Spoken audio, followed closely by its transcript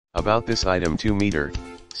About this item: 2 meter,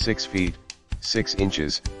 6 feet, 6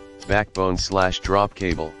 inches, backbone/drop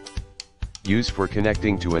cable. Used for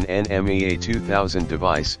connecting to an NMEA 2000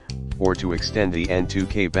 device, or to extend the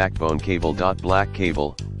N2K backbone cable. Black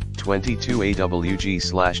cable, 22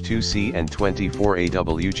 AWG/2C and 24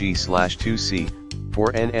 AWG/2C,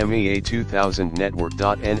 for NMEA 2000 network.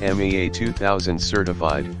 NMEA 2000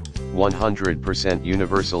 certified, 100%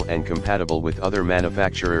 universal and compatible with other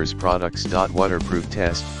manufacturers' products. Waterproof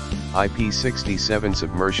test, IP67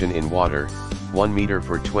 submersion in water, 1 meter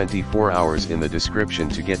for 24 hours. In the description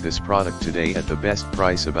to get this product today at the best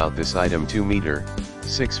price. About this item: 2 meter,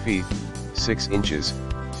 6 feet, 6 inches,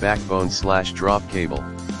 backbone/drop cable.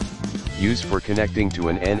 Used for connecting to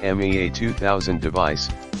an NMEA 2000 device,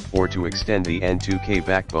 or to extend the N2K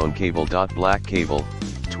backbone cable. Black cable,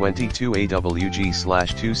 22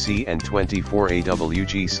 AWG/2C and 24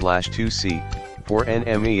 AWG/2C, for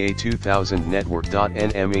NMEA 2000 network.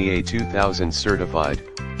 NMEA 2000 certified,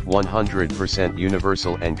 100%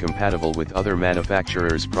 universal and compatible with other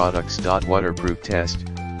manufacturers' products. Waterproof test,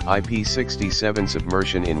 IP67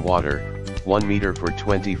 submersion in water, 1 meter for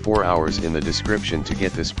 24 hours. In the description to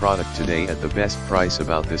get this product today at the best price.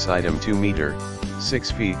 About this item: 2 meter, 6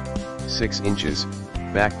 feet, 6 inches,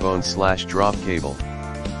 backbone/drop cable.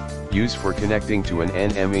 Used for connecting to an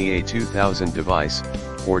NMEA 2000 device,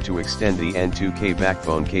 or to extend the N2K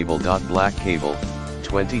backbone cable. Black cable,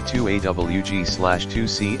 22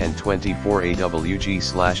 AWG/2C and 24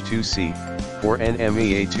 AWG/2C, for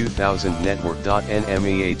NMEA 2000 network.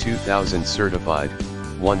 NMEA 2000 certified,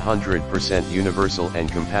 100% universal and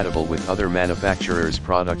compatible with other manufacturers'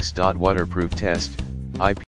 products. Waterproof test, IP